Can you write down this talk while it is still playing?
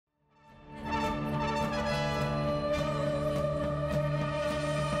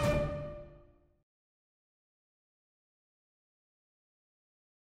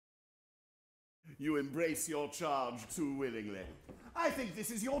You embrace your charge too willingly. I think this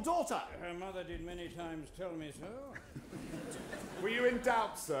is your daughter. Her mother did many times tell me so. Were you in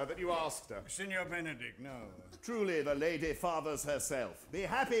doubt, sir, that you asked her? Signor Benedick, no. Truly, the lady fathers herself. Be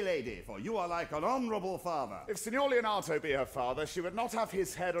happy, lady, for you are like an honourable father. If Signor Leonato be her father, she would not have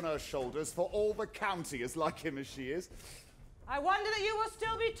his head on her shoulders, for all the county is like him as she is. I wonder that you will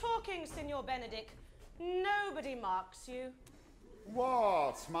still be talking, Signor Benedick. Nobody marks you.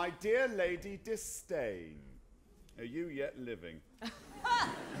 What, my dear Lady Disdain? Are you yet living?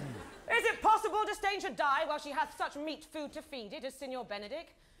 Is it possible Disdain should die while she hath such meat food to feed it as Signor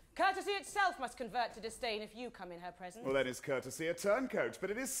Benedick? Courtesy itself must convert to disdain if you come in her presence. Well, then is courtesy a turncoat, but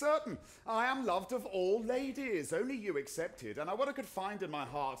it is certain. I am loved of all ladies, only you excepted, and I would I could find in my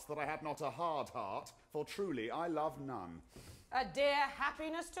heart that I had not a hard heart, for truly I love none. A dear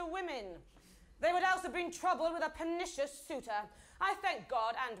happiness to women. They would else have been troubled with a pernicious suitor. I thank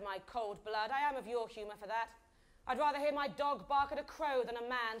God and my cold blood. I am of your humour for that. I'd rather hear my dog bark at a crow than a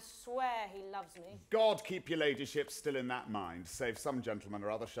man swear he loves me. God keep your ladyship still in that mind, save some gentleman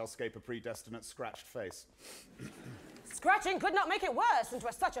or other shall scape a predestinate scratched face. Scratching could not make it worse than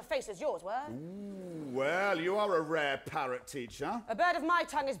 'twas such a face as yours were. Ooh, well, you are a rare parrot teacher. A bird of my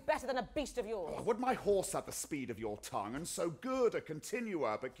tongue is better than a beast of yours. Oh, would my horse have the speed of your tongue, and so good a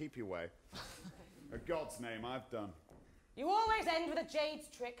continuer, but keep your way. In God's name, I've done. You always end with a jade's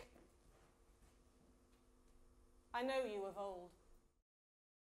trick. I know you of old.